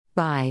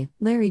By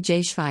Larry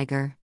J.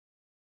 Schweiger.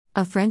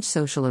 A French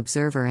social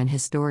observer and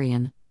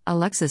historian,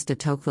 Alexis de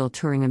Tocqueville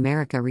touring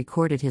America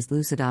recorded his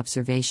lucid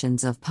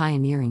observations of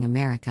pioneering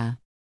America.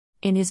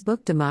 In his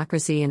book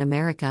Democracy in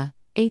America,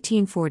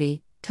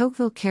 1840,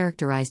 Tocqueville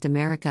characterized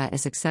America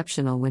as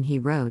exceptional when he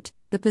wrote,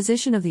 "The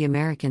position of the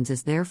Americans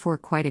is therefore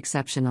quite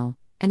exceptional,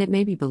 and it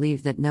may be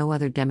believed that no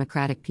other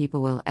democratic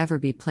people will ever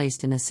be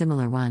placed in a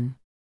similar one."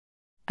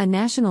 A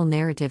national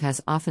narrative has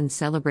often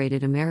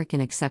celebrated American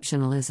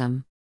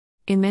exceptionalism.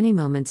 In many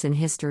moments in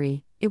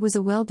history, it was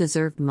a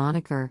well-deserved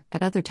moniker,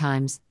 at other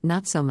times,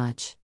 not so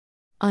much.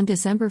 On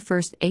December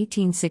 1,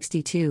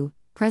 1862,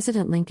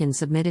 President Lincoln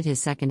submitted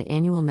his second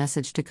annual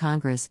message to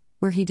Congress,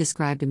 where he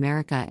described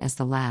America as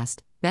the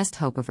last, best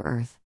hope of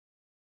Earth.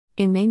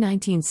 In May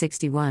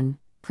 1961,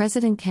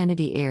 President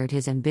Kennedy aired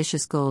his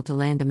ambitious goal to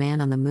land a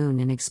man on the moon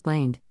and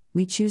explained,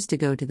 "We choose to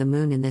go to the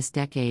moon in this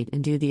decade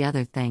and do the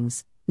other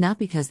things, not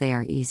because they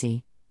are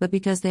easy, but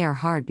because they are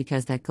hard,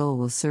 because that goal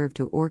will serve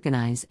to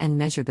organize and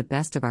measure the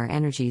best of our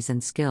energies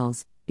and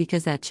skills,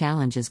 because that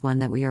challenge is one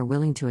that we are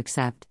willing to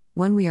accept,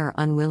 one we are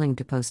unwilling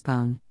to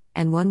postpone,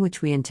 and one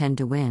which we intend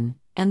to win,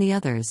 and the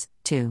others,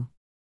 too."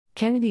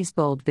 Kennedy's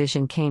bold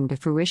vision came to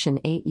fruition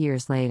 8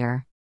 years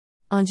later.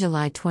 On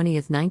July 20,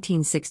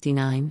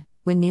 1969,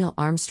 when Neil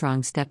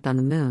Armstrong stepped on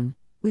the moon,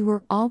 we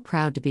were all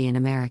proud to be an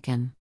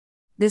American.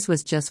 This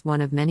was just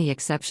one of many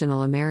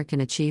exceptional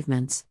American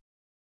achievements.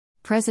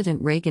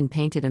 President Reagan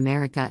painted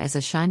America as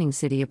a shining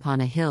city upon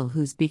a hill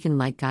whose beacon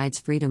light guides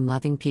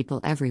freedom-loving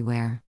people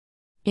everywhere.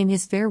 In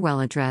his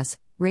farewell address,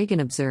 Reagan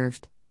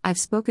observed, "I've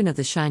spoken of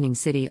the shining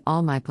city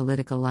all my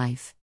political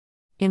life.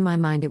 In my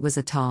mind it was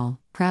a tall,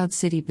 proud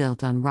city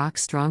built on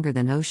rocks stronger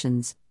than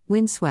oceans,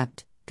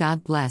 wind-swept,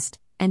 God-blessed,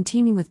 and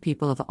teeming with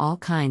people of all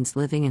kinds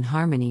living in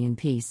harmony and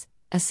peace,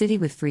 a city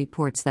with free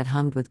ports that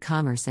hummed with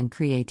commerce and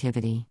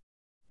creativity.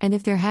 And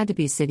if there had to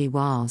be city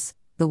walls,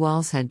 the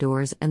walls had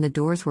doors, and the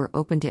doors were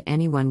open to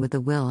anyone with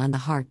the will and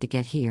the heart to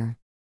get here.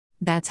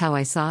 That's how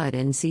I saw it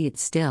and see it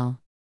still."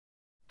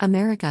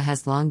 America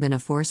has long been a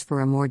force for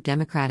a more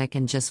democratic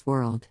and just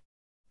world.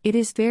 It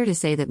is fair to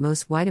say that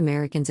most white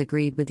Americans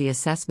agreed with the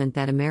assessment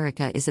that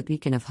America is a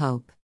beacon of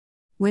hope.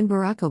 When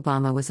Barack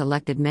Obama was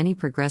elected, many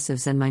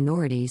progressives and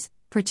minorities,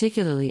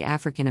 particularly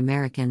African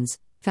Americans,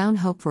 found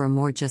hope for a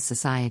more just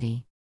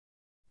society.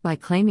 By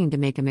claiming to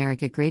make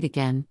America great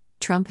again,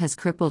 Trump has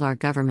crippled our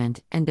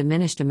government and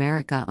diminished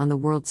America on the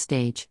world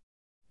stage.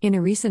 In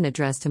a recent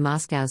address to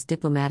Moscow's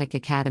Diplomatic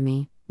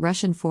Academy,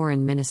 Russian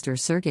Foreign Minister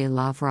Sergei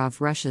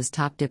Lavrov, Russia's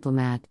top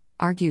diplomat,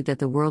 argued that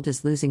the world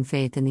is losing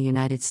faith in the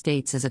United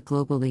States as a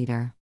global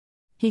leader.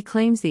 He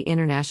claims the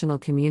international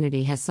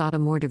community has sought a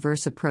more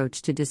diverse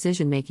approach to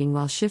decision-making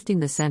while shifting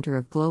the center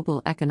of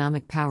global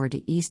economic power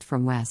to east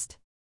from west.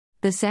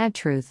 The sad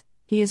truth,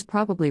 he is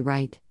probably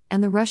right,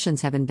 and the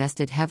Russians have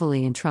invested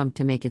heavily in Trump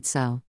to make it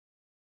so.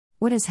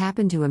 What has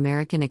happened to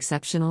American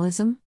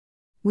exceptionalism?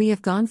 We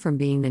have gone from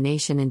being the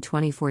nation in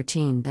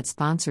 2014 that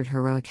sponsored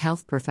heroic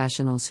health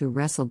professionals who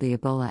wrestled the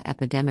Ebola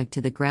epidemic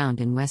to the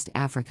ground in West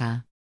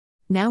Africa.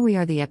 Now we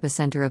are the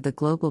epicenter of the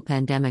global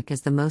pandemic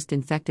as the most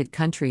infected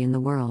country in the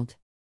world.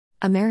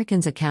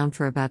 Americans account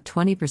for about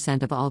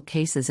 20% of all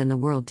cases in the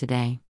world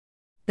today.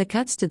 The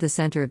cuts to the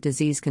Center of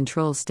Disease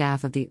Control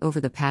staff over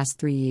the past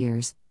 3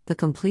 years, the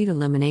complete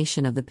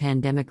elimination of the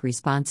pandemic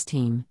response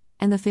team,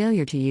 and the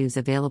failure to use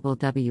available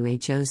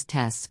WHO's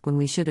tests when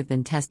we should have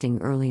been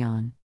testing early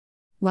on.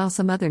 While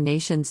some other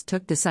nations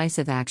took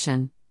decisive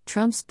action,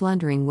 Trump's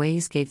blundering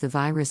ways gave the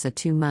virus a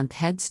 2-month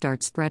head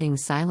start, spreading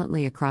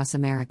silently across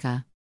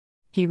America.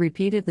 He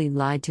repeatedly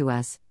lied to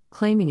us,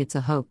 claiming it's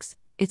a hoax,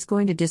 it's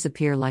going to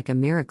disappear like a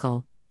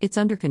miracle, it's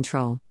under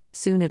control,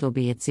 soon it'll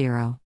be at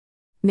zero.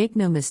 Make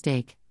no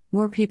mistake,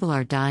 more people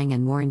are dying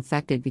and more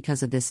infected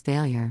because of this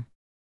failure.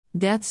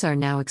 Deaths are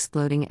now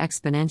exploding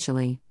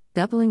exponentially,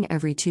 doubling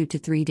every 2 to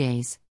 3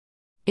 days.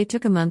 It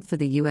took a month for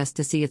the U.S.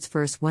 to see its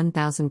first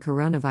 1,000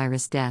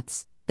 coronavirus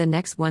deaths, the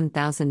next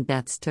 1,000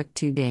 deaths took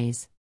 2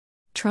 days.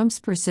 Trump's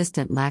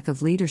persistent lack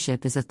of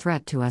leadership is a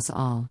threat to us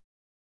all.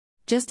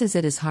 Just as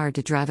it is hard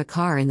to drive a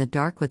car in the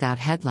dark without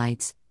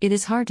headlights, it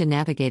is hard to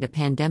navigate a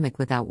pandemic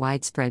without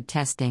widespread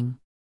testing.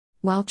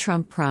 While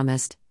Trump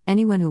promised,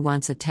 anyone who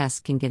wants a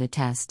test can get a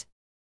test,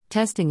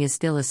 testing is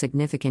still a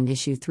significant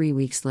issue 3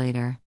 weeks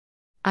later.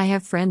 I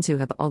have friends who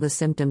have all the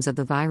symptoms of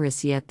the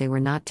virus yet they were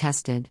not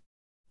tested.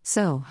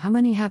 So, how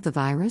many have the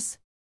virus?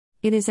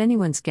 It is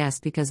anyone's guess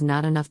because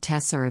not enough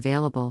tests are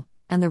available,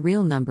 and the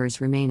real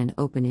numbers remain an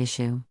open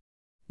issue.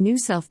 New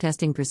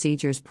self-testing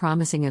procedures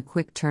promising a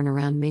quick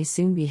turnaround may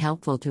soon be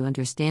helpful to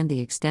understand the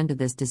extent of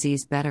this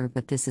disease better,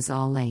 but this is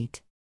all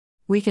late.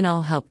 We can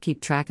all help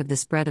keep track of the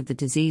spread of the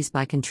disease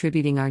by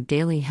contributing our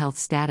daily health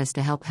status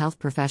to help health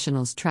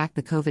professionals track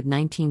the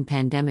COVID-19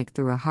 pandemic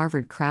through a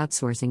Harvard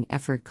crowdsourcing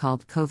effort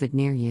called COVID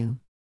Near You.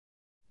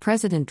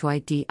 President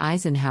Dwight D.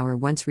 Eisenhower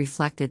once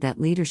reflected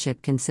that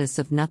leadership consists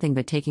of nothing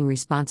but taking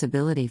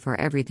responsibility for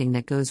everything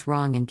that goes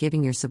wrong and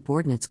giving your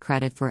subordinates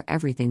credit for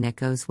everything that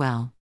goes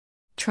well.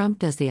 Trump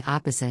does the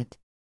opposite.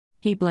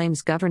 He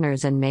blames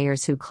governors and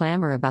mayors who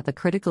clamor about the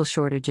critical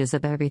shortages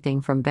of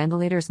everything from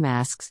ventilators,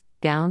 masks,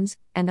 gowns,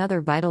 and other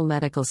vital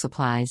medical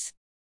supplies.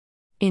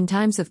 In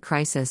times of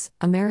crisis,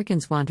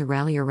 Americans want to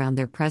rally around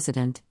their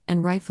president,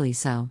 and rightfully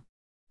so.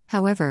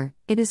 However,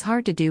 it is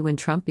hard to do when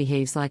Trump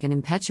behaves like an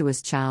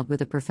impetuous child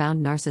with a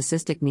profound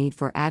narcissistic need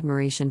for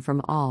admiration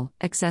from all,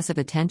 excessive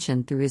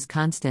attention through his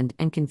constant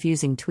and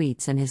confusing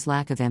tweets and his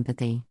lack of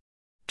empathy.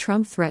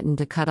 Trump threatened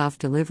to cut off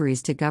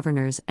deliveries to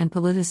governors and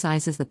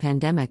politicizes the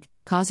pandemic,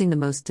 causing the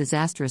most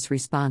disastrous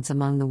response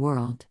among the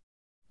world.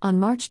 On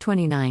March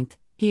 29,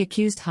 he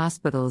accused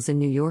hospitals in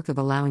New York of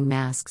allowing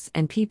masks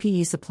and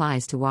PPE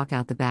supplies to walk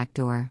out the back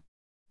door.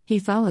 He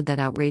followed that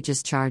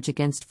outrageous charge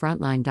against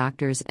frontline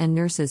doctors and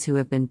nurses who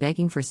have been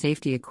begging for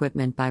safety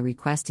equipment by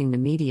requesting the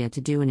media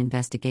to do an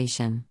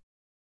investigation.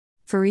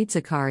 Fareed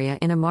Zakaria,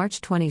 in a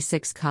March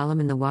 26 column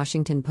in The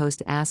Washington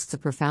Post, asks a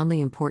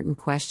profoundly important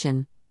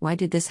question: why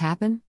did this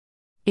happen?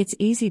 It's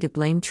easy to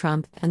blame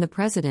Trump, and the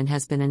president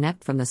has been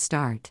inept from the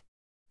start.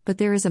 But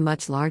there is a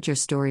much larger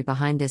story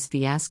behind this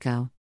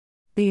fiasco.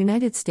 The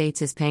United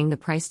States is paying the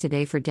price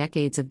today for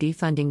decades of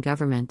defunding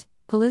government,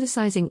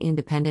 politicizing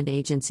independent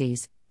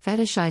agencies,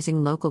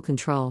 fetishizing local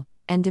control,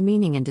 and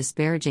demeaning and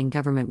disparaging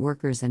government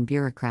workers and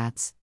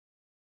bureaucrats.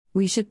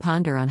 We should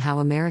ponder on how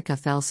America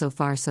fell so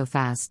far so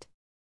fast.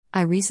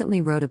 I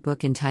recently wrote a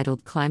book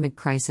entitled Climate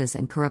Crisis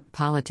and Corrupt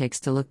Politics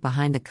to look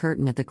behind the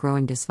curtain at the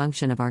growing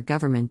dysfunction of our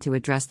government to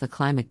address the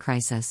climate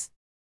crisis.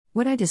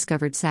 What I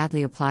discovered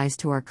sadly applies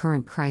to our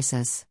current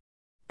crisis.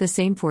 The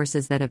same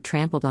forces that have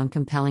trampled on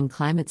compelling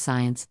climate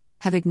science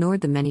have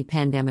ignored the many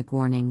pandemic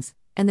warnings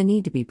and the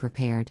need to be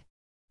prepared.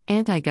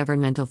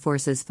 Anti-governmental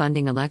forces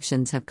funding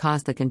elections have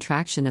caused the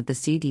contraction of the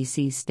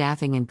CDC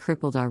staffing and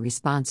crippled our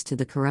response to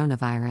the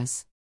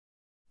coronavirus.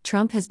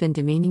 Trump has been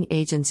demeaning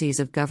agencies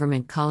of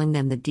government, calling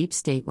them the deep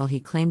state, while he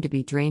claimed to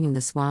be draining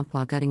the swamp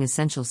while gutting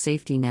essential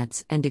safety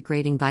nets and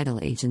degrading vital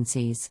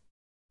agencies.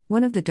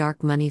 One of the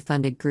dark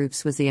money-funded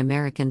groups was the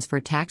Americans for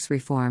Tax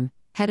Reform,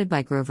 headed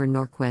by Grover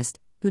Norquist,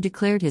 who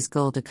declared his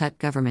goal to cut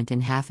government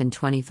in half in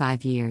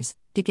 25 years,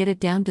 to get it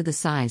down to the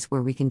size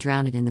where we can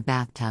drown it in the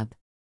bathtub.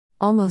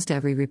 Almost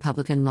every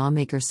Republican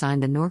lawmaker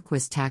signed the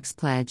Norquist tax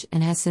pledge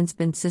and has since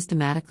been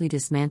systematically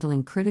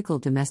dismantling critical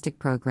domestic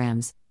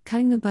programs,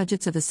 cutting the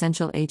budgets of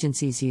essential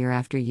agencies year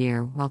after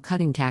year while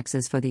cutting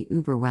taxes for the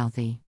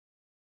uber-wealthy.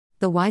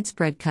 The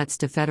widespread cuts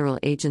to federal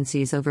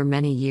agencies over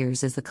many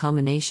years is the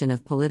culmination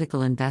of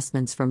political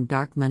investments from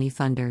dark money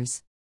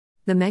funders.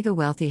 The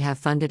mega-wealthy have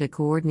funded a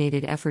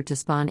coordinated effort to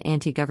spawn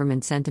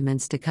anti-government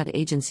sentiments to cut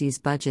agencies'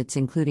 budgets,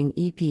 including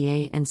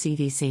EPA and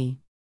CDC.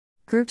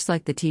 Groups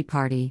like the Tea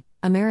Party,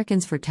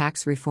 Americans for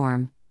Tax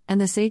Reform, and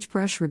the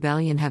Sagebrush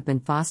Rebellion have been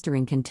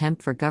fostering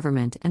contempt for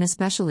government and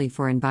especially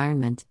for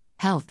environment,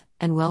 health,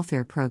 and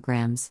welfare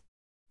programs.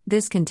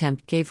 This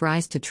contempt gave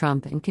rise to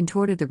Trump and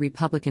contorted the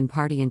Republican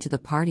Party into the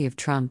party of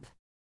Trump.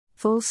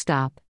 Full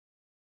stop.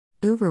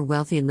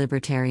 Uber-wealthy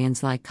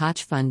libertarians like Koch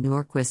fund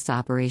Norquist's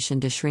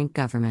operation to shrink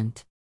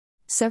government.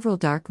 Several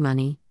dark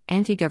money,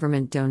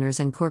 anti-government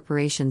donors and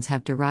corporations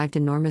have derived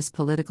enormous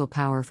political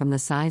power from the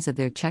size of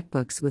their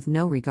checkbooks with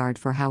no regard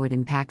for how it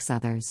impacts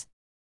others.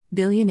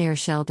 Billionaire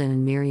Sheldon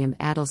and Miriam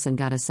Adelson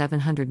got a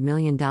 $700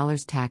 million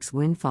tax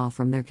windfall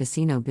from their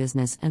casino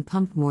business and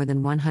pumped more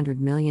than $100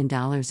 million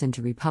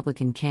into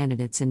Republican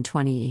candidates in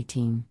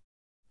 2018.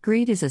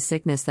 Greed is a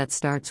sickness that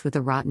starts with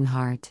a rotten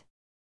heart.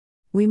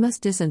 We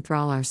must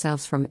disenthrall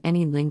ourselves from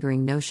any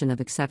lingering notion of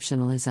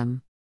exceptionalism.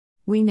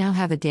 We now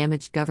have a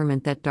damaged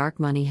government that dark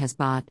money has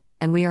bought,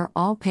 and we are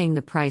all paying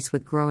the price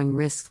with growing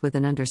risks with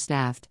an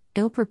understaffed,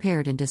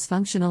 ill-prepared and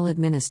dysfunctional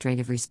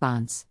administrative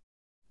response.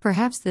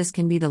 Perhaps this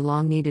can be the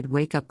long-needed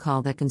wake-up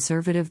call that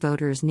conservative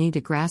voters need to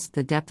grasp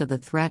the depth of the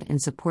threat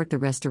and support the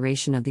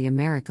restoration of the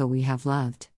America we have loved.